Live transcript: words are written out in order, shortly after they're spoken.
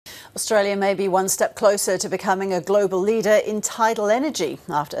Australia may be one step closer to becoming a global leader in tidal energy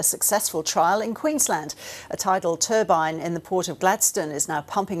after a successful trial in Queensland. A tidal turbine in the port of Gladstone is now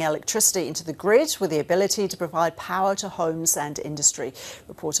pumping electricity into the grid with the ability to provide power to homes and industry.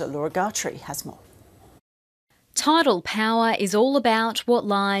 Reporter Laura Gartrey has more. Tidal power is all about what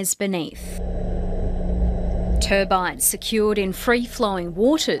lies beneath. Turbines secured in free-flowing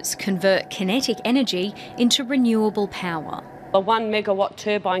waters convert kinetic energy into renewable power. A 1 megawatt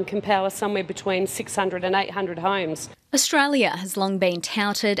turbine can power somewhere between 600 and 800 homes. Australia has long been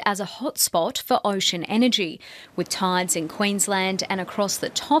touted as a hotspot for ocean energy, with tides in Queensland and across the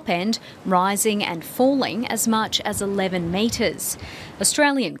top end rising and falling as much as 11 metres.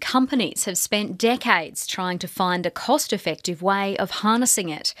 Australian companies have spent decades trying to find a cost-effective way of harnessing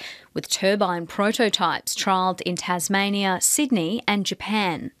it, with turbine prototypes trialled in Tasmania, Sydney and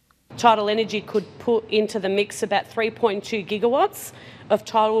Japan. Tidal energy could put into the mix about 3.2 gigawatts of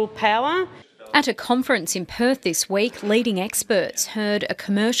tidal power. At a conference in Perth this week, leading experts heard a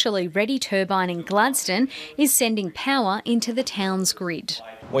commercially ready turbine in Gladstone is sending power into the town's grid.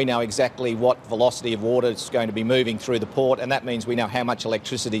 We know exactly what velocity of water is going to be moving through the port, and that means we know how much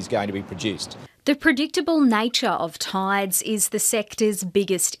electricity is going to be produced. The predictable nature of tides is the sector's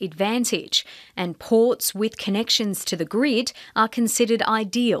biggest advantage, and ports with connections to the grid are considered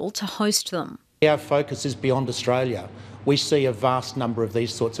ideal to host them. Our focus is beyond Australia. We see a vast number of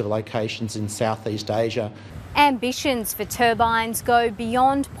these sorts of locations in Southeast Asia. Ambitions for turbines go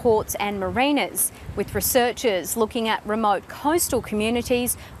beyond ports and marinas, with researchers looking at remote coastal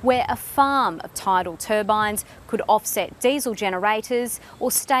communities where a farm of tidal turbines could offset diesel generators or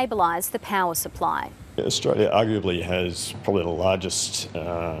stabilise the power supply. Australia arguably has probably the largest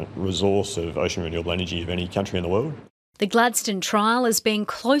resource of ocean renewable energy of any country in the world. The Gladstone trial is being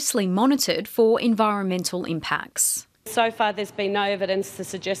closely monitored for environmental impacts. So far there's been no evidence to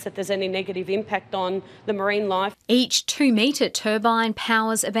suggest that there's any negative impact on the marine life. Each 2-metre turbine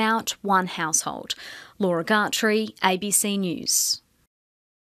powers about one household. Laura Gartrey, ABC News.